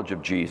 same knowledge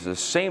of Jesus,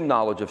 same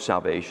knowledge of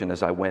salvation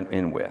as I went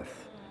in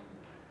with.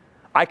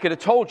 I could have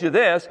told you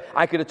this.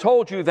 I could have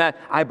told you that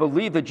I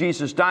believe that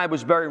Jesus died,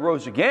 was buried,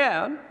 rose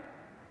again.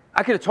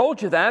 I could have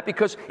told you that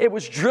because it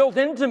was drilled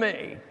into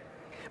me.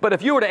 But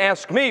if you were to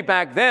ask me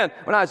back then,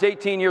 when I was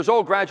 18 years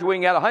old,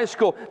 graduating out of high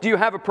school, do you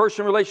have a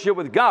personal relationship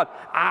with God?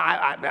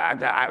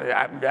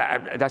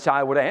 That's how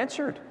I would have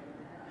answered.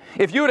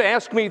 If you would have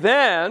asked me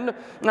then,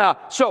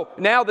 so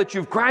now that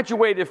you've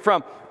graduated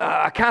from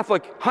a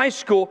Catholic high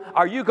school,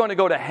 are you going to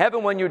go to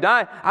heaven when you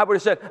die? I would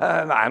have said,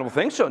 I don't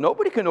think so.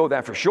 Nobody can know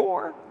that for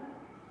sure.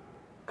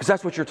 Because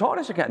that's what you're taught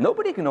as a Catholic.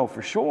 Nobody can know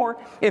for sure.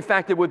 In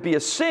fact, it would be a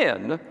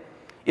sin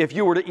if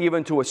you were to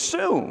even to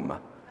assume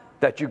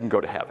that you can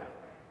go to heaven.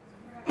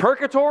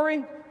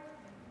 Purgatory?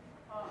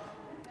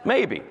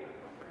 Maybe.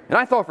 And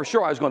I thought for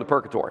sure I was going to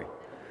purgatory.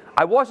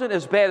 I wasn't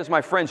as bad as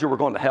my friends who were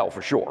going to hell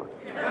for sure.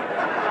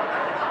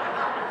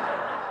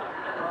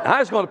 I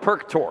was going to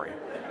purgatory.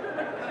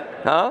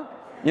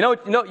 You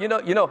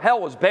know,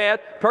 hell was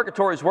bad.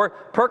 Purgatory's worse.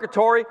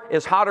 Purgatory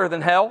is hotter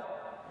than hell.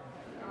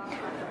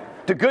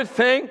 The good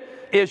thing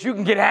is you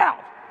can get out.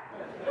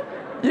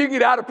 You can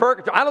get out of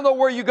purgatory. I don't know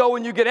where you go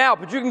when you get out,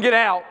 but you can get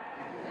out.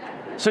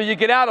 So you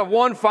get out of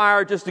one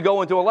fire just to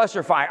go into a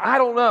lesser fire. I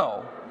don't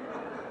know.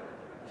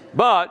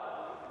 But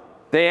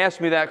they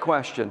asked me that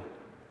question,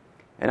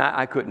 and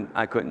I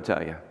couldn't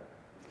tell you.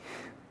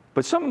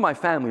 But some of my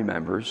family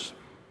members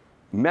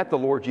met the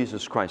Lord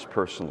Jesus Christ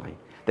personally.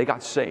 They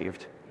got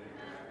saved.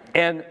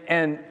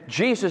 And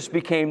Jesus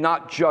became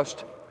not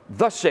just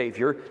the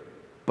Savior,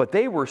 but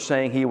they were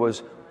saying He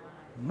was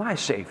my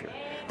Savior.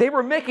 They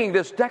were making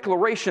this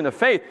declaration of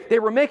faith. They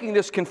were making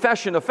this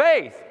confession of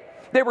faith.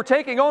 They were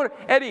taking on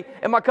Eddie,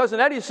 and my cousin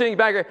Eddie's sitting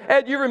back here.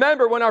 Ed, you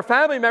remember when our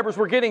family members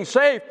were getting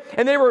saved,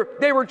 and they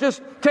were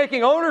just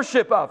taking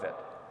ownership of it.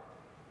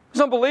 It's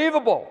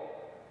unbelievable.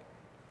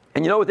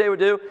 And you know what they would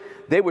do?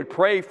 They would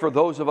pray for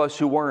those of us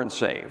who weren't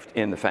saved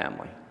in the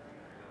family.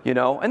 You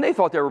know, and they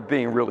thought they were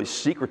being really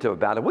secretive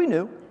about it. We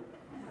knew.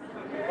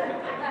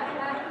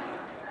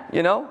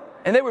 You know?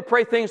 And they would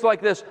pray things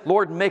like this: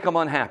 Lord, make them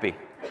unhappy.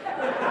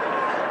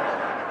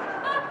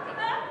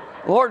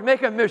 Lord,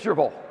 make him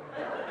miserable.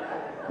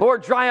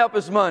 Lord, dry up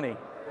his money.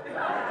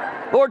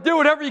 Lord, do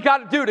whatever you got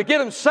to do to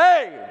get him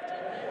saved.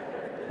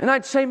 And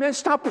I'd say, man,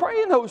 stop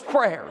praying those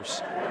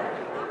prayers.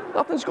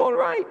 Nothing's going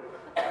right.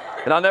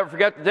 And I'll never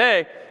forget the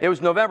day. It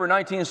was November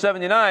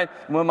 1979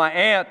 when my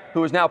aunt,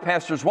 who is now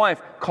pastor's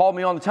wife, called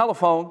me on the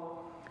telephone.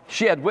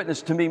 She had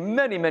witnessed to me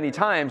many, many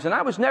times, and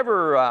I was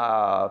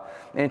never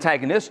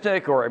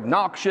antagonistic or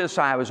obnoxious.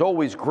 I was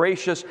always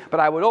gracious, but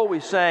I would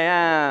always say,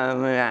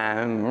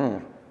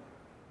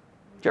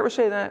 Did you ever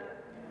say that?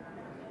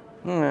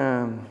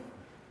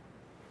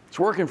 It's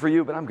working for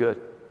you, but I'm good.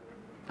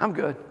 I'm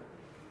good.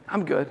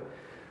 I'm good.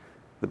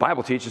 The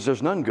Bible teaches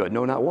there's none good,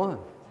 no, not one.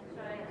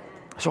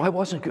 So I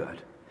wasn't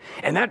good.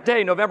 And that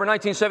day, November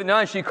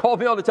 1979, she called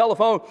me on the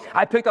telephone.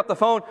 I picked up the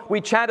phone. We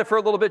chatted for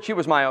a little bit. She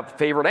was my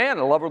favorite aunt.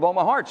 I love her with all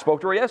my heart.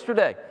 Spoke to her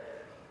yesterday.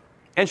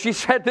 And she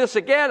said this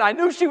again. I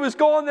knew she was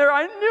going there.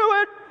 I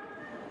knew it.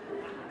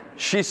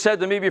 She said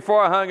to me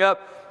before I hung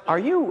up, Are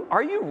you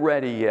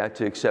ready yet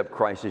to accept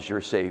Christ as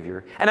your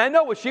Savior? And I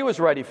know what she was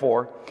ready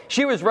for.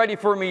 She was ready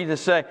for me to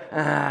say,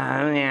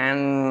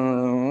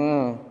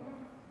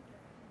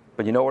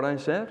 But you know what I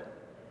said?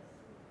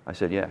 I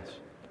said, yes.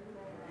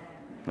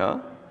 Huh?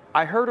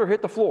 I heard her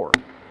hit the floor.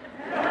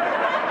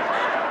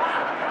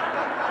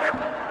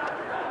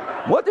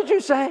 What did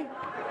you say?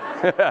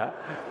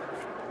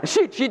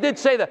 She did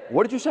say that.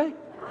 What did you say?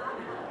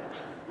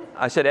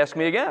 I said, ask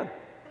me again.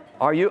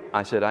 Are you?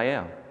 I said, I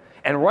am.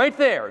 And right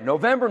there,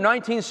 November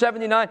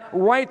 1979,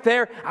 right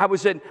there, I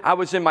was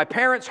in my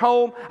parents'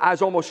 home. I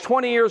was almost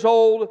 20 years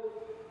old.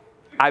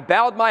 I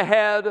bowed my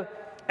head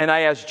and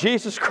I asked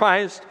Jesus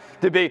Christ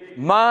to be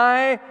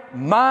my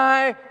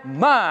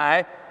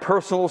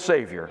personal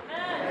Savior.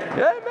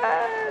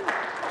 Amen.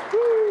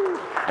 Woo.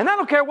 And I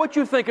don't care what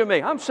you think of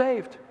me. I'm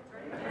saved.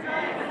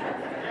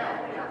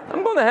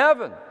 I'm going to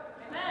heaven.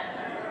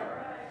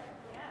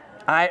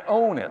 I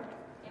own it.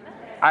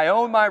 I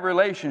own my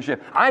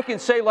relationship. I can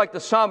say like the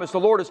psalmist, the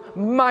Lord is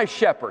my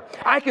shepherd.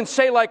 I can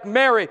say like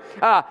Mary,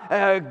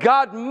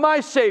 God my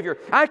Savior.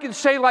 I can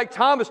say like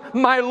Thomas,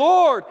 my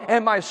Lord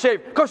and my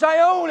Savior, because I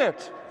own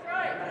it.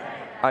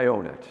 I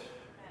own it.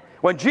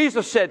 When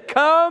Jesus said,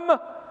 come,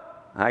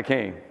 I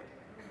came.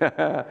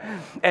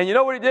 And you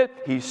know what he did?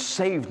 He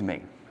saved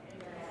me.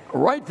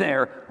 Right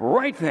there,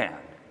 right then,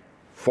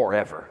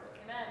 forever.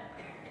 Amen.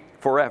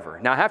 Forever.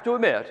 Now I have to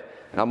admit,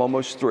 and I'm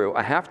almost through,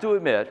 I have to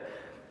admit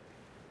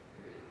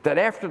that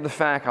after the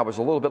fact I was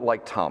a little bit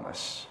like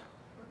Thomas.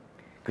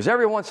 Because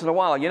every once in a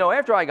while, you know,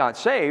 after I got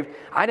saved,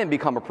 I didn't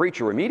become a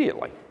preacher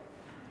immediately.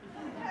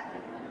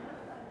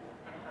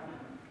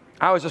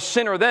 I was a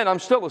sinner then. I'm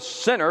still a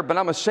sinner, but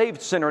I'm a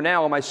saved sinner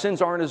now, and my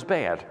sins aren't as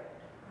bad.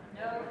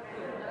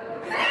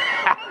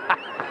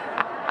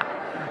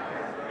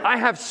 I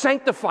have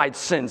sanctified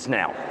sins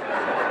now.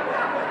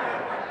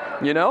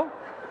 You know?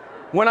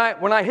 When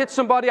I hit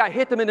somebody, I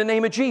hit them in the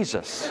name of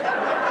Jesus.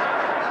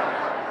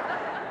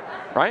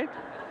 Right?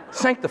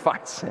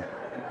 Sanctified sin.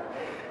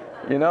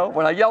 You know?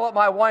 When I yell at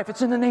my wife,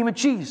 it's in the name of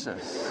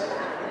Jesus.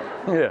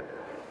 Yeah.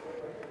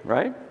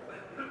 Right?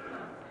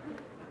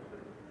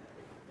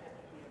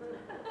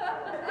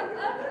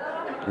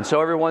 And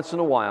so every once in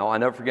a while, I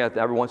never forget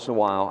that every once in a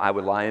while, I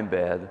would lie in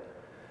bed,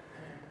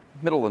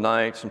 middle of the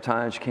night,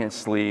 sometimes you can't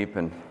sleep,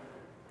 and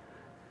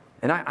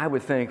I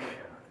would think,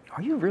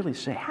 are you really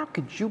saved? How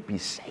could you be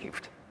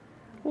saved?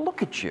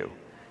 Look at you.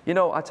 You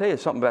know, I'll tell you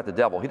something about the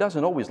devil. He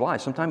doesn't always lie.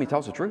 Sometimes he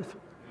tells the truth.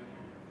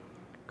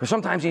 Because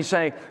sometimes he's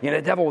saying, you know,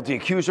 the devil is the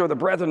accuser of the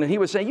brethren, and he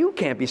would say, you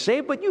can't be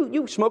saved, but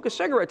you smoke a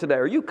cigarette today,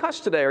 or you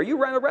cuss today, or you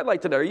ran a red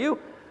light today, or you.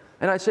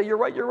 And I'd say, you're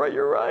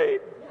right.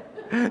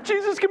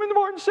 Jesus, come into my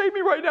heart and save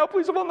me right now.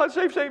 Please, if I'm not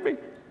saved, save me.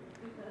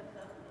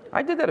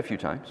 I did that a few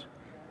times.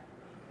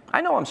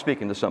 I know I'm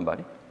speaking to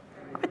somebody.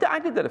 I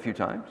did that a few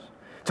times.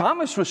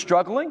 Thomas was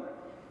struggling,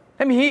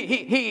 I mean,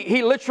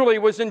 he literally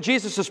was in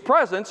Jesus'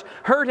 presence,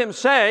 heard him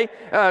say,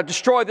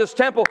 destroy this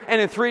temple,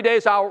 and in 3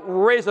 days I'll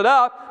raise it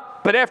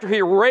up. But after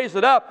he raised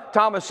it up,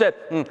 Thomas said,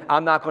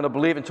 I'm not going to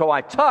believe until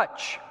I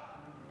touch.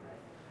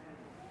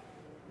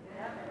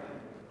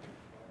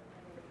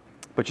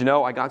 But you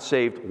know, I got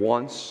saved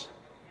once,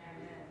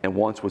 and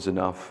once was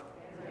enough.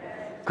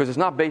 Because it's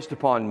not based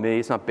upon me,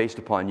 it's not based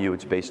upon you,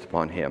 it's based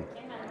upon him.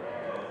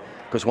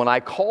 Because when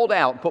I called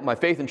out and put my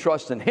faith and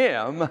trust in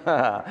him,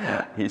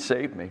 he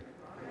saved me.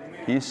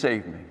 He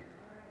saved me.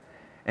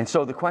 And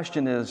so the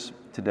question is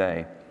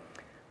today,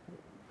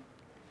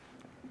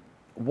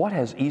 what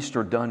has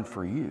Easter done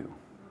for you?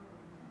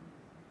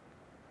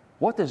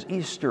 What does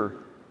Easter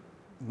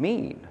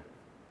mean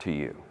to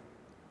you?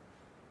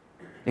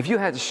 If you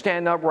had to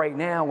stand up right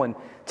now and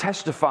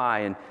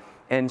testify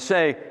and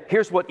say,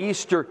 here's what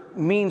Easter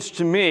means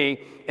to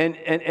me,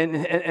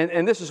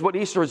 and this is what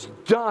Easter has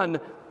done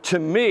to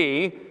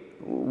me,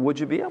 would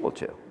you be able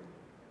to?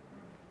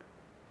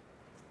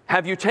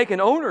 Have you taken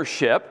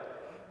ownership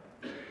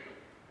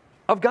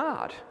of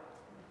God?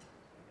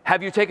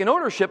 Have you taken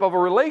ownership of a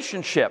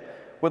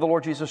relationship with the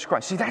Lord Jesus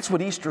Christ? See, that's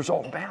what Easter is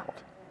all about.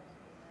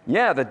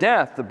 Yeah, the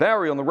death, the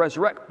burial, and the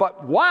resurrection,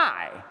 but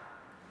why?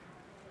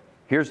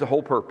 Here's the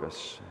whole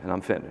purpose, and I'm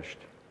finished.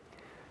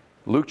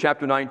 Luke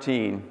chapter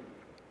 19,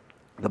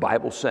 the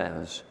Bible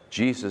says,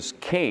 Jesus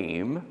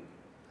came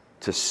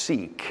to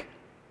seek,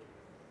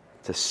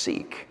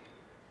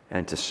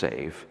 and to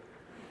save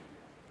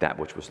that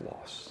which was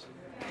lost.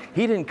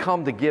 He didn't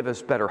come to give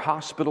us better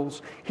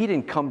hospitals. He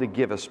didn't come to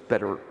give us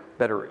better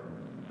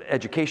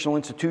educational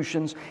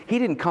institutions. He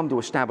didn't come to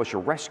establish a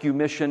rescue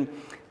mission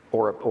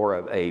or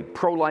a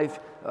pro-life.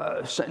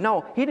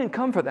 No, he didn't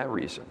come for that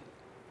reason.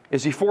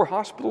 Is he for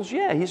hospitals?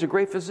 Yeah, he's a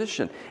great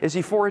physician. Is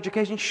he for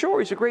education? Sure,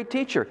 he's a great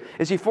teacher.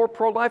 Is he for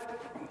pro-life?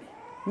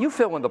 You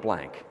fill in the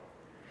blank.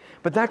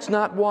 But that's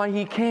not why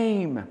he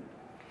came.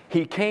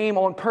 He came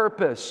on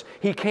purpose.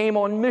 He came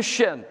on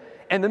mission.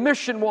 And the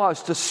mission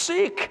was to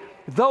seek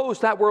those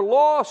that were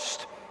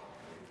lost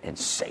and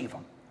save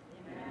them.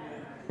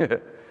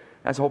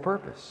 That's the whole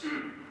purpose.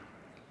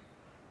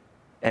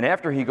 And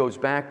after he goes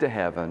back to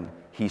heaven,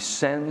 he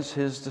sends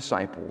his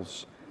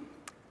disciples,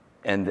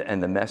 and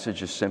the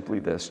message is simply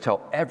this: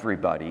 tell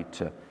everybody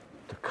to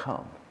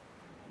come.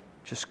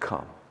 Just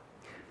come.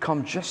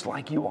 Come just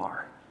like you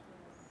are.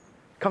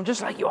 Come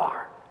just like you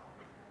are.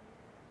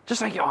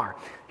 Just like you are.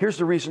 Here's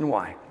the reason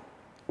why.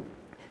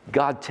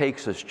 God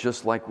takes us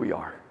just like we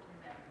are.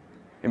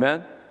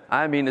 Amen?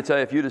 I mean to tell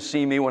you, if you'd have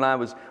seen me when I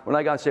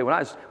got saved, when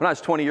I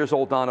was 20 years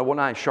old, Donna, wasn't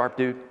I a sharp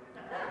dude?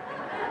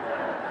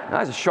 I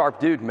was a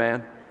sharp dude,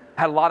 man.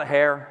 Had a lot of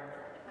hair.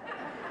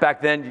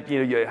 Back then,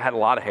 you had a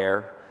lot of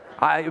hair.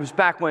 It was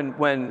back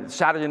when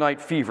Saturday Night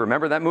Fever,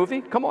 remember that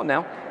movie? Come on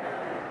now.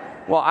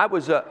 Well, I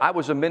was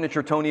a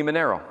miniature Tony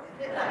Manero.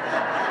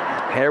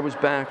 Hair was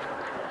back.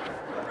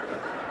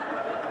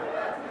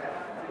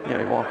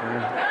 You walking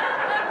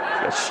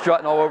around,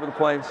 strutting all over the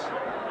place.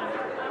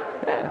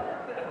 Yeah,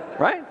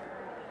 right?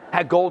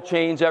 Had gold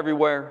chains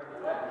everywhere.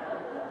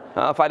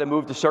 If I'd have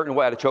moved a certain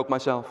way, I'd have choked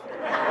myself.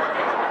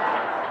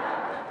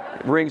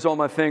 Rings on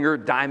my finger,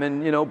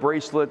 diamond,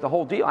 bracelet, the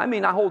whole deal. I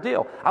mean, the whole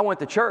deal. I went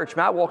to church,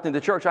 man. I walked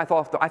into church. I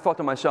thought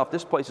to myself,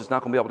 this place is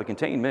not going to be able to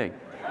contain me.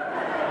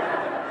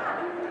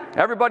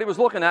 Everybody was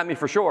looking at me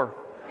for sure.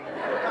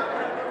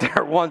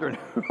 They're wondering,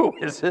 who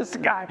is this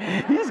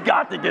guy? He's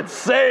got to get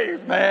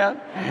saved, man.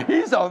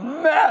 He's a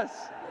mess.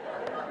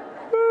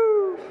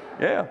 Woo.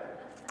 Yeah,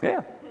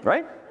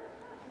 right?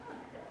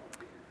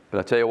 But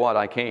I tell you what,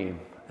 I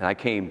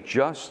came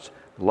just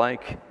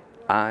like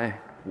I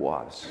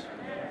was.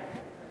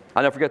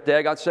 I'll never forget the day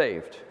I got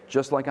saved,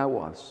 just like I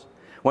was.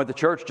 Went to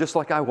church just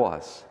like I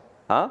was.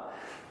 Huh?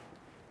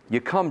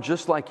 You come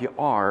just like you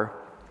are,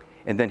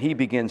 and then he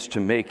begins to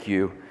make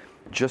you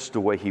just the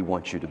way he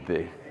wants you to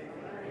be.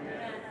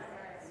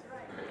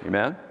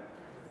 Amen?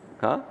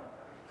 Huh?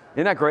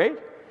 Isn't that great?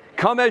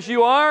 Come as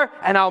you are,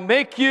 and I'll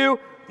make you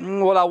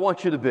what I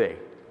want you to be.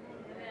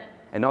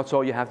 And that's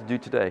all you have to do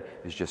today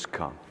is just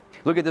come.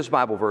 Look at this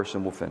Bible verse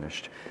and we'll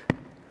finish.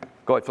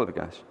 Go ahead, flip it,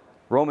 guys.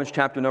 Romans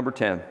chapter number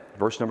 10,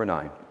 verse number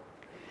 9.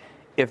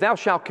 If thou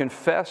shalt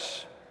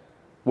confess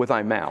with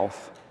thy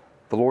mouth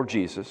the Lord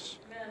Jesus,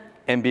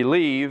 and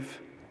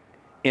believe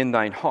in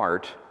thine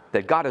heart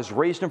that God has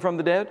raised him from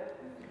the dead,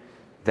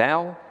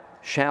 thou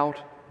shalt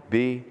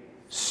be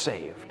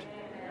saved.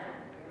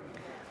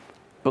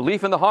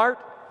 Belief in the heart,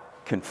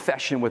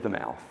 confession with the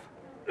mouth.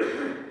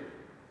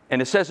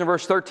 And it says in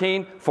verse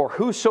 13, for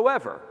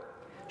whosoever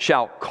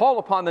shall call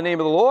upon the name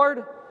of the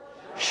Lord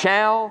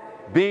shall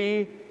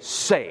be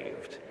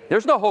saved.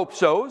 There's no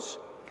hope-sos.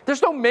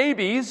 There's no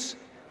maybes.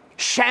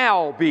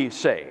 Shall be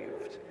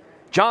saved.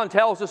 John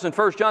tells us in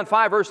 1 John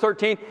 5, verse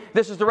 13,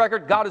 this is the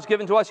record, God has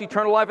given to us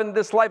eternal life, and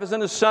this life is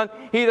in his Son.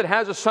 He that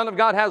has the Son of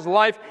God has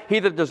life. He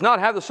that does not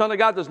have the Son of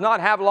God does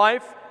not have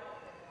life.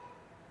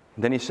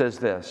 And then he says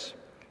this.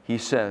 He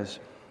says,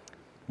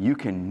 you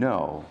can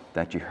know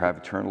that you have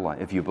eternal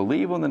life. If you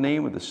believe on the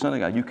name of the Son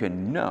of God, you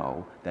can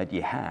know that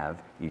you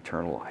have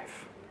eternal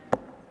life.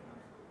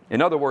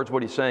 In other words,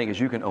 what he's saying is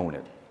you can own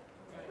it.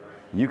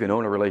 You can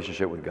own a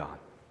relationship with God.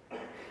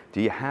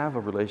 Do you have a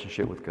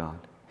relationship with God?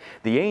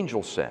 The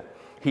angel said,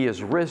 He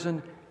is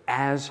risen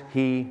as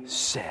He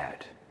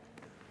said.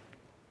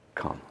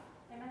 Come.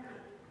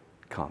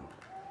 Come.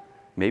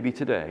 Maybe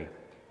today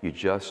you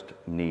just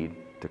need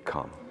to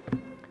come.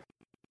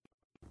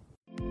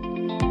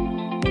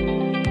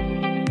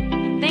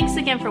 Thanks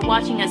again for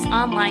watching us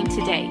online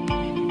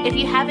today. If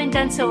you haven't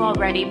done so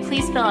already,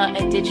 please fill out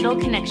a digital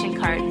connection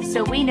card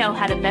so we know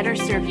how to better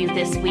serve you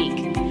this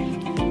week.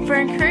 For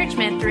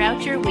encouragement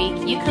throughout your week,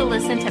 you can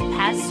listen to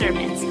past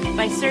sermons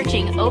by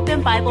searching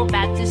Open Bible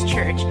Baptist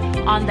Church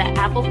on the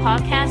Apple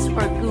Podcast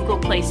or Google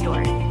Play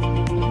Store.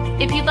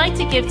 If you'd like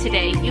to give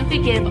today, you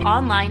could give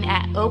online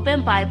at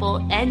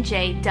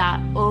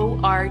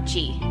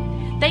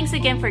openbiblenj.org. Thanks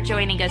again for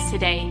joining us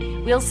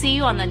today. We'll see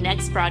you on the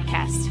next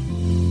broadcast.